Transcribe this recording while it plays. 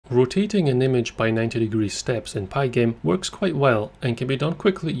Rotating an image by 90-degree steps in Pygame works quite well and can be done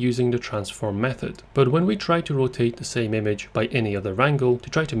quickly using the transform method. But when we try to rotate the same image by any other angle to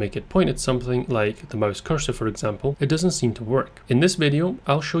try to make it point at something like the mouse cursor for example, it doesn't seem to work. In this video,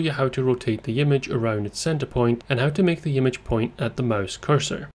 I'll show you how to rotate the image around its center point and how to make the image point at the mouse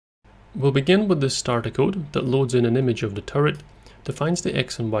cursor. We'll begin with this starter code that loads in an image of the turret, defines the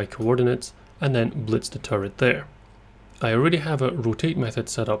X and Y coordinates, and then blitz the turret there. I already have a rotate method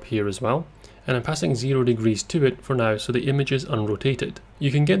set up here as well, and I'm passing 0 degrees to it for now so the image is unrotated. You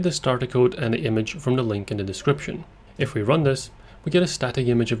can get the starter code and the image from the link in the description. If we run this, we get a static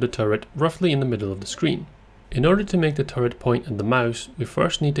image of the turret roughly in the middle of the screen. In order to make the turret point at the mouse, we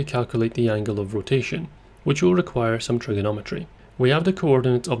first need to calculate the angle of rotation, which will require some trigonometry. We have the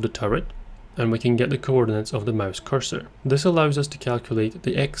coordinates of the turret, and we can get the coordinates of the mouse cursor. This allows us to calculate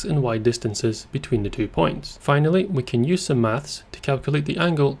the X and Y distances between the 2 points. Finally, we can use some maths to calculate the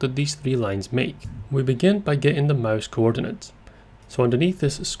angle that these 3 lines make. We begin by getting the mouse coordinates. So underneath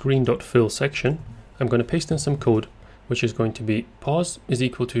this screen.fill section, I'm going to paste in some code, which is going to be pos is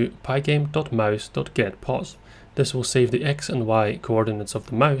equal to pygame.mouse.getPos. This will save the X and Y coordinates of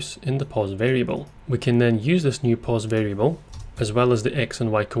the mouse in the pos variable. We can then use this new pos variable as well as the X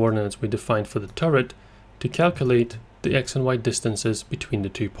and Y coordinates we defined for the turret to calculate the X and Y distances between the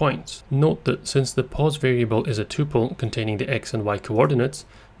 2 points. Note that since the pos variable is a tuple containing the X and Y coordinates,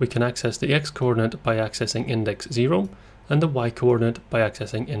 we can access the X coordinate by accessing index 0 and the Y coordinate by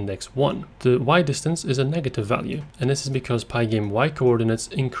accessing index 1. The Y distance is a negative value, and this is because Pygame Y coordinates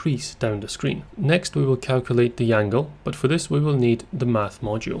increase down the screen. Next we will calculate the angle, but for this we will need the math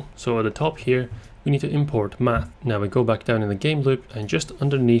module. So at the top here, we need to import math. Now we go back down in the game loop, and just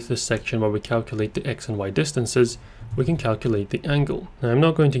underneath this section where we calculate the X and Y distances, we can calculate the angle. Now I'm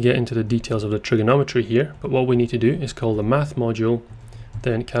not going to get into the details of the trigonometry here, but what we need to do is call the math module,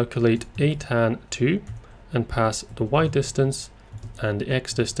 then calculate a tan 2 and pass the Y distance and the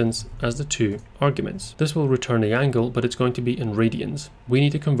X distance as the 2 arguments. This will return the angle, but it's going to be in radians. We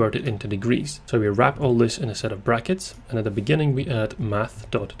need to convert it into degrees. So we wrap all this in a set of brackets, and at the beginning we add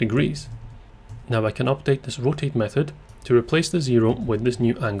math.degrees. Now I can update this rotate method to replace the 0 with this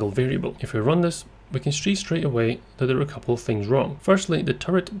new angle variable. If we run this, we can see straight away that there are a couple of things wrong. Firstly, the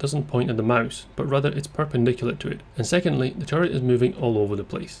turret doesn't point at the mouse, but rather it's perpendicular to it. And secondly, the turret is moving all over the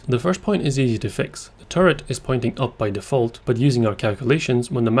place. The first point is easy to fix. The turret is pointing up by default, but using our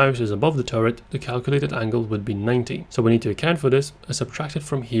calculations, when the mouse is above the turret, the calculated angle would be 90. So we need to account for this and subtract it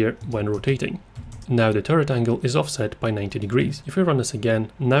from here when rotating. Now the turret angle is offset by 90 degrees. If we run this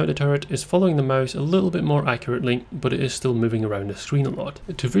again, now the turret is following the mouse a little bit more accurately, but it is still moving around the screen a lot.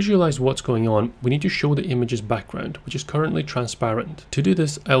 To visualize what's going on, we need to show the image's background, which is currently transparent. To do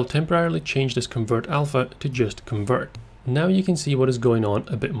this, I'll temporarily change this convert alpha to just convert. Now you can see what is going on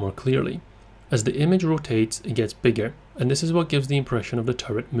a bit more clearly. As the image rotates, it gets bigger, and this is what gives the impression of the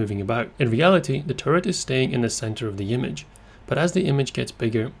turret moving about. In reality, the turret is staying in the center of the image. But as the image gets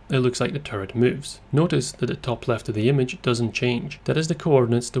bigger, it looks like the turret moves. Notice that the top left of the image doesn't change. That is the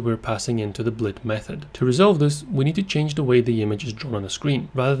coordinates that we're passing into the blit method. To resolve this, we need to change the way the image is drawn on the screen.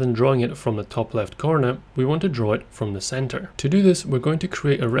 Rather than drawing it from the top left corner, we want to draw it from the center. To do this, we're going to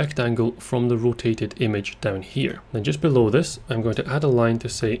create a rectangle from the rotated image down here. Then just below this, I'm going to add a line to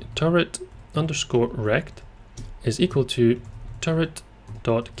say turret_rect is equal to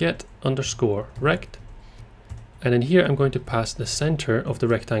turret.get_rect. And in here I'm going to pass the center of the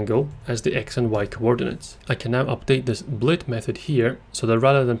rectangle as the X and Y coordinates. I can now update this blit method here so that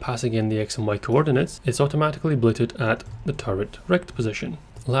rather than passing in the X and Y coordinates, it's automatically blitted at the turret rect position.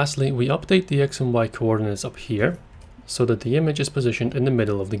 Lastly, we update the X and Y coordinates up here so that the image is positioned in the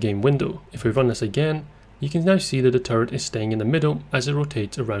middle of the game window. If we run this again, you can now see that the turret is staying in the middle as it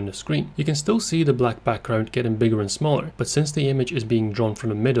rotates around the screen. You can still see the black background getting bigger and smaller, but since the image is being drawn from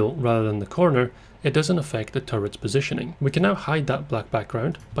the middle rather than the corner, it doesn't affect the turret's positioning. We can now hide that black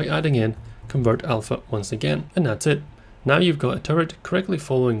background by adding in convert alpha once again, and that's it. Now you've got a turret correctly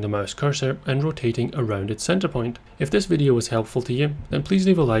following the mouse cursor and rotating around its center point. If this video was helpful to you, then please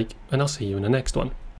leave a like, and I'll see you in the next one.